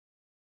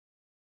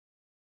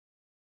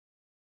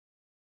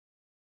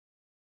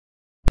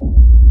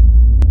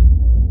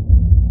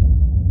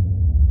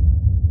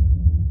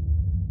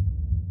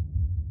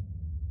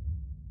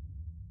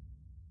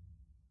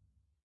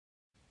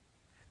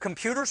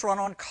Computers run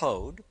on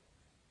code,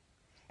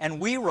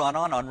 and we run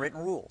on unwritten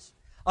rules.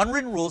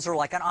 Unwritten rules are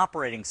like an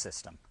operating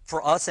system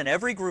for us and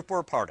every group we're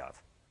a part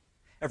of.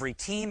 Every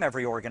team,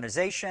 every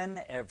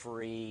organization,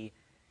 every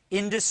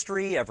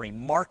industry, every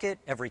market,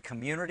 every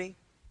community.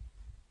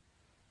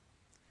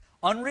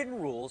 Unwritten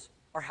rules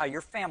are how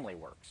your family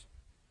works.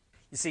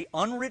 You see,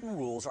 unwritten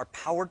rules are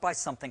powered by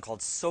something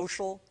called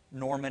social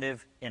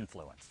normative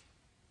influence.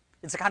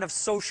 It's a kind of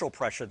social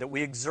pressure that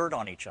we exert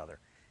on each other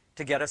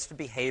to get us to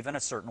behave in a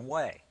certain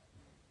way.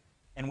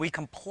 And we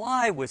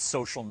comply with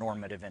social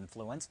normative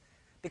influence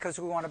because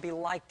we want to be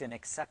liked and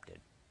accepted.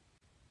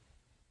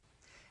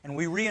 And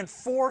we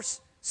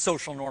reinforce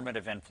social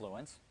normative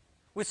influence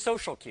with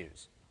social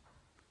cues.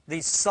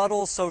 These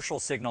subtle social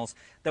signals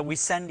that we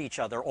send each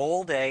other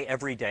all day,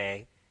 every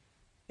day,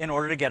 in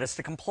order to get us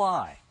to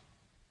comply.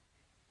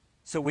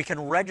 So we can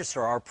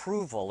register our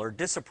approval or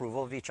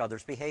disapproval of each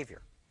other's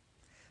behavior.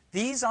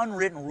 These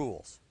unwritten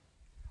rules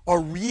are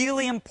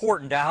really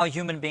important to how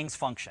human beings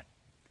function.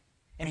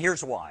 And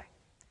here's why.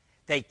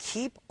 They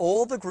keep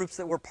all the groups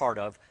that we're part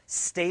of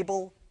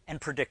stable and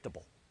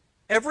predictable.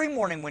 Every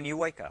morning when you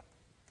wake up,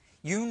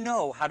 you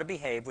know how to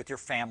behave with your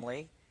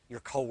family, your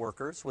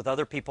coworkers, with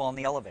other people on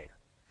the elevator.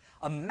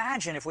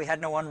 Imagine if we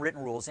had no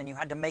unwritten rules and you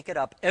had to make it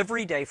up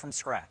every day from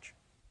scratch.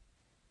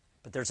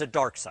 But there's a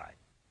dark side.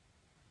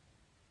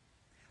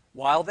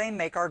 While they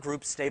make our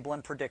groups stable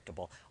and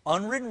predictable,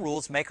 unwritten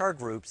rules make our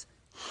groups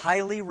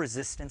highly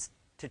resistant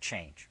to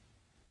change.